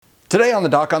Today on the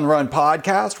Doc on the Run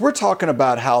podcast, we're talking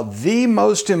about how the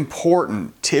most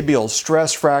important tibial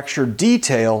stress fracture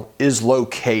detail is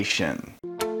location.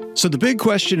 So the big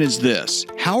question is this: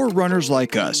 how are runners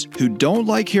like us, who don't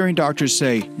like hearing doctors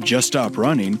say, just stop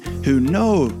running, who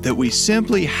know that we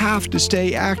simply have to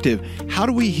stay active, how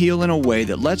do we heal in a way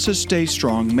that lets us stay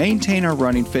strong, maintain our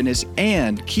running fitness,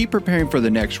 and keep preparing for the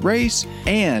next race,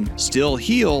 and still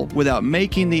heal without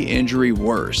making the injury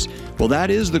worse? Well,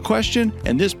 that is the question,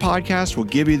 and this podcast will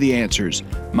give you the answers.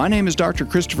 My name is Dr.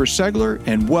 Christopher Segler,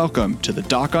 and welcome to the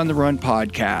Doc on the Run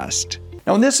podcast.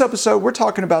 Now, in this episode, we're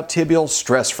talking about tibial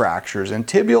stress fractures, and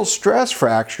tibial stress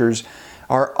fractures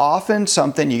are often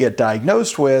something you get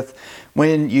diagnosed with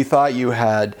when you thought you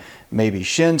had maybe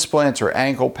shin splints or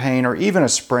ankle pain or even a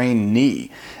sprained knee.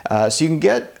 So you can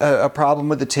get a problem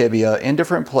with the tibia in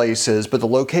different places, but the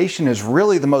location is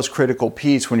really the most critical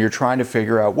piece when you're trying to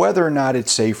figure out whether or not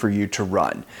it's safe for you to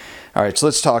run. All right, so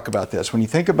let's talk about this. When you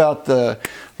think about the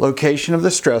location of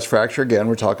the stress fracture, again,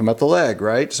 we're talking about the leg,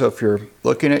 right? So if you're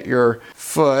looking at your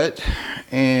foot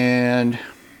and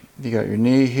you got your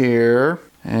knee here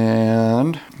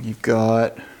and you've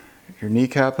got your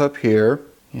kneecap up here,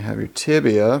 you have your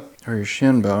tibia or your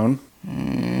shin bone,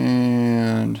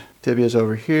 and tibia's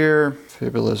over here,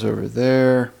 fibula's over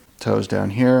there, toes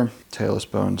down here, talus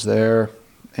bone's there,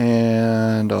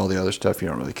 and all the other stuff you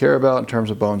don't really care about in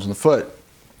terms of bones in the foot.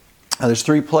 Now, there's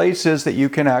three places that you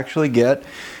can actually get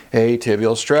a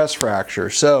tibial stress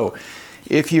fracture. So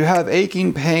if you have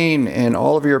aching pain and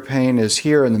all of your pain is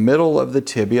here in the middle of the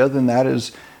tibia, then that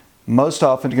is most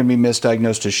often going to be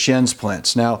misdiagnosed as shin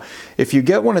splints. Now, if you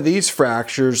get one of these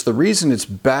fractures, the reason it's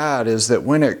bad is that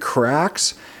when it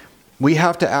cracks, we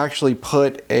have to actually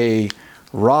put a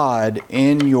rod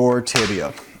in your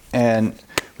tibia. And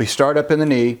we start up in the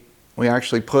knee. We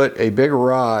actually put a big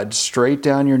rod straight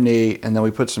down your knee, and then we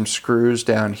put some screws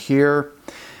down here,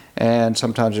 and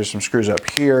sometimes there's some screws up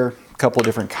here, a couple of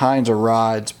different kinds of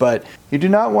rods, but you do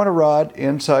not want a rod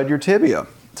inside your tibia.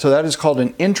 So that is called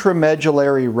an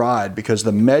intramedullary rod, because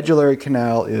the medullary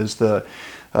canal is the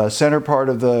center part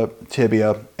of the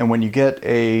tibia, and when you get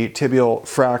a tibial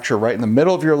fracture right in the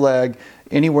middle of your leg,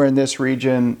 anywhere in this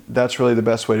region, that's really the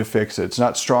best way to fix it. It's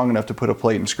not strong enough to put a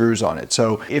plate and screws on it.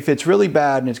 So if it's really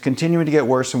bad and it's continuing to get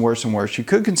worse and worse and worse, you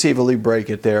could conceivably break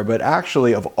it there. But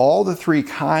actually, of all the three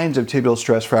kinds of tibial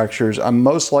stress fractures, I'm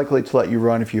most likely to let you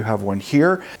run if you have one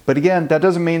here. But again, that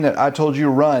doesn't mean that I told you to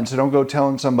run, so don't go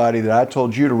telling somebody that I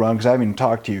told you to run, because I haven't even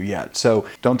talked to you yet. So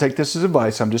don't take this as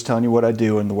advice. I'm just telling you what I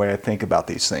do and the way I think about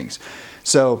these things.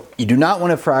 So you do not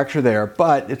want to fracture there,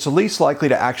 but it's the least likely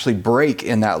to actually break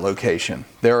in that location.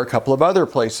 There are a couple of other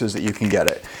places that you can get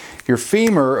it. Your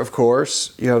femur, of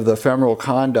course, you have the femoral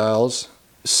condyles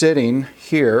sitting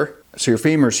here. So your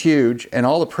femur's huge, and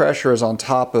all the pressure is on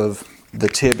top of the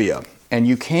tibia. And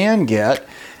you can get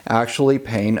actually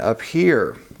pain up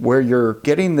here, where you're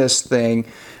getting this thing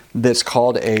that's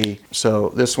called so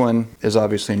this one is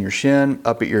obviously in your shin,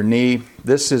 up at your knee.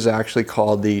 This is actually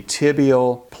called the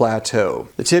tibial plateau.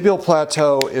 The tibial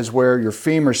plateau is where your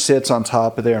femur sits on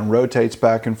top of there and rotates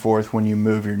back and forth when you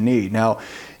move your knee. Now,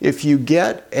 if you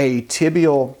get a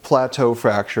tibial plateau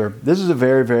fracture, this is a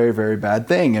very, very, very bad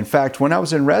thing. In fact, when I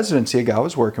was in residency, a guy I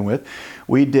was working with,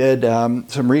 we did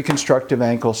some reconstructive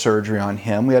ankle surgery on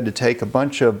him. We had to take a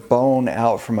bunch of bone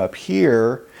out from up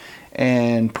here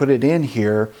and put it in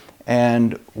here,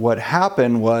 and what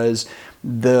happened was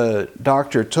the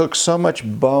doctor took so much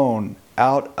bone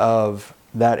out of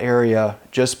that area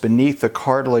just beneath the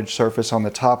cartilage surface on the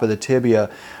top of the tibia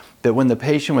that when the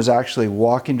patient was actually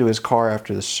walking to his car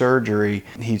after the surgery,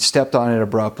 he stepped on it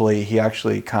abruptly. He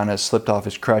actually kind of slipped off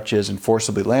his crutches and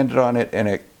forcibly landed on it, and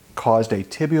it caused a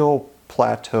tibial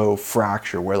plateau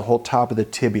fracture where the whole top of the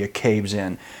tibia caves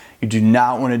in. You do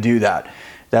not want to do that.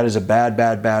 That is a bad,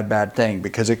 bad, bad, bad thing,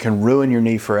 because it can ruin your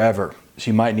knee forever. So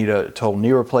you might need a total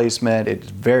knee replacement. It's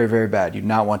very, very bad. You do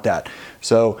not want that.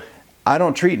 So I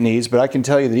don't treat knees, but I can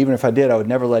tell you that even if I did, I would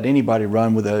never let anybody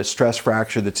run with a stress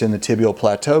fracture that's in the tibial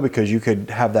plateau, because you could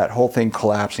have that whole thing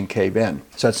collapse and cave in.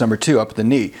 So that's number two, up at the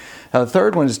knee. Now the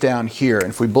third one is down here.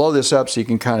 And if we blow this up so you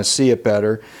can kind of see it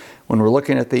better, when we're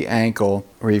looking at the ankle,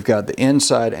 where you've got the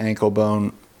inside ankle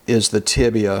bone is the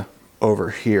tibia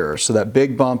over here. So that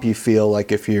big bump you feel,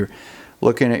 like if you're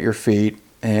looking at your feet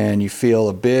and you feel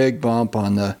a big bump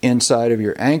on the inside of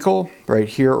your ankle, right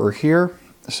here or here.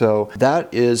 So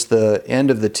that is the end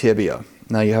of the tibia.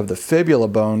 Now you have the fibula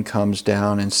bone comes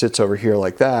down and sits over here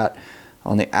like that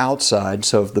on the outside.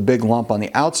 So if the big lump on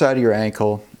the outside of your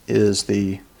ankle is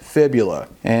the fibula.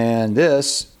 And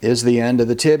this is the end of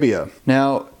the tibia.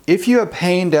 Now, if you have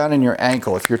pain down in your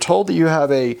ankle, if you're told that you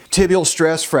have a tibial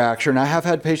stress fracture, and I have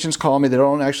had patients call me that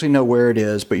don't actually know where it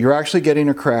is, but you're actually getting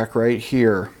a crack right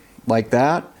here, like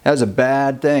that, that's a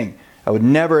bad thing. I would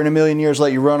never in a million years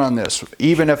let you run on this,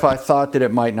 even if I thought that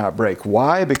it might not break.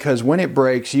 Why? Because when it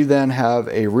breaks, you then have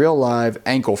a real live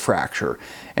ankle fracture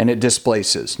and it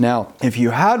displaces. Now, if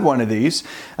you had one of these,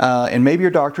 and maybe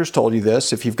your doctor's told you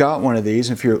this, if you've got one of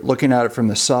these, if you're looking at it from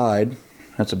the side,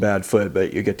 that's a bad foot,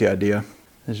 but you get the idea.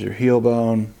 This is your heel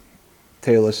bone,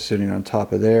 talus is sitting on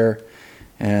top of there,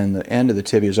 and the end of the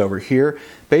tibia is over here.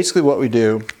 Basically what we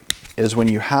do is when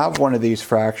you have one of these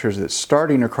fractures that's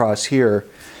starting across here,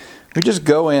 we just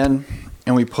go in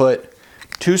and we put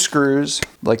 2 screws,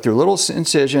 like through a little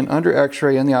incision under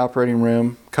x-ray in the operating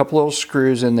room, a couple little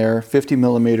screws in there, 50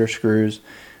 millimeter screws,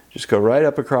 just go right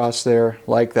up across there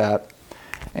like that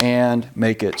and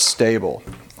make it stable.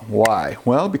 Why?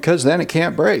 Well, because then it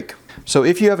can't break. So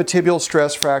if you have a tibial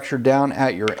stress fracture down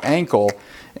at your ankle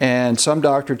and some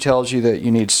doctor tells you that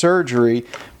you need surgery,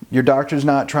 your doctor's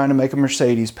not trying to make a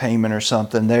Mercedes payment or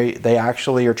something. They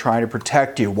actually are trying to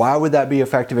protect you. Why would that be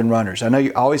effective in runners? I know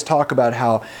you always talk about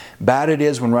how bad it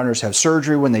is when runners have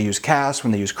surgery, when they use casts,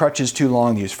 when they use crutches too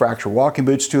long, they use fracture walking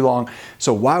boots too long.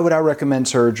 So why would I recommend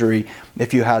surgery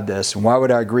if you had this? And why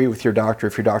would I agree with your doctor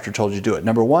if your doctor told you to do it?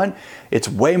 Number one, it's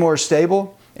way more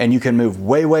stable and you can move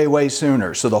way, way, way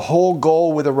sooner. So the whole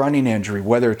goal with a running injury,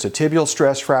 whether it's a tibial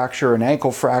stress fracture, an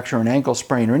ankle fracture, an ankle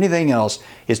sprain, or anything else,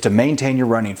 is to maintain your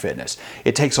running fitness.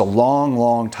 It takes a long,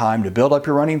 long time to build up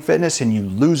your running fitness and you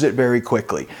lose it very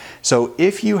quickly. So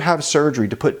if you have surgery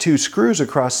to put 2 screws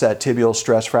across that tibial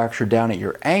stress fracture down at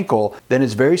your ankle, then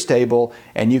it's very stable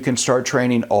and you can start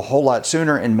training a whole lot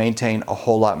sooner and maintain a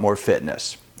whole lot more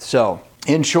fitness. So,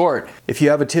 in short, if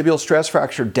you have a tibial stress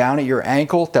fracture down at your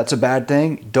ankle, that's a bad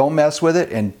thing. Don't mess with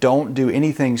it and don't do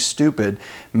anything stupid.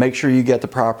 Make sure you get the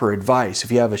proper advice.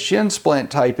 If you have a shin splint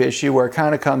type issue where it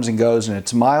kind of comes and goes and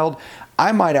it's mild,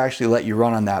 I might actually let you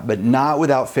run on that, but not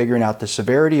without figuring out the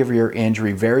severity of your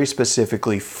injury very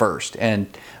specifically first. And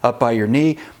up by your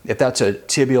knee, if that's a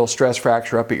tibial stress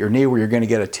fracture up at your knee where you're going to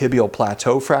get a tibial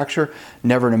plateau fracture,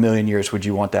 never in a million years would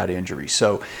you want that injury.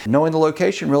 So knowing the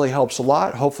location really helps a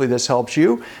lot. Hopefully this helps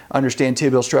you understand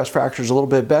tibial stress fractures a little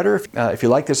bit better. If you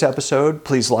like this episode,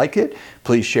 please like it,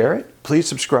 please share it, please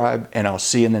subscribe, and I'll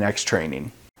see you in the next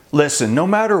training. Listen, no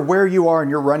matter where you are in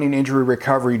your running injury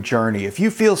recovery journey, if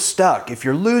you feel stuck, if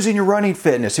you're losing your running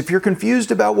fitness, if you're confused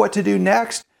about what to do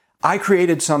next, I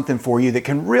created something for you that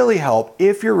can really help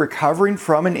if you're recovering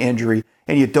from an injury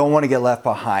and you don't want to get left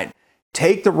behind.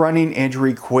 Take the running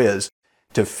injury quiz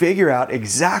to figure out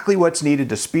exactly what's needed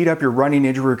to speed up your running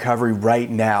injury recovery right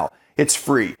now. It's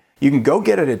free. You can go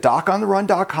get it at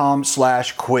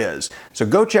docontherun.com/quiz. So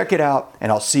go check it out and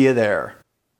I'll see you there.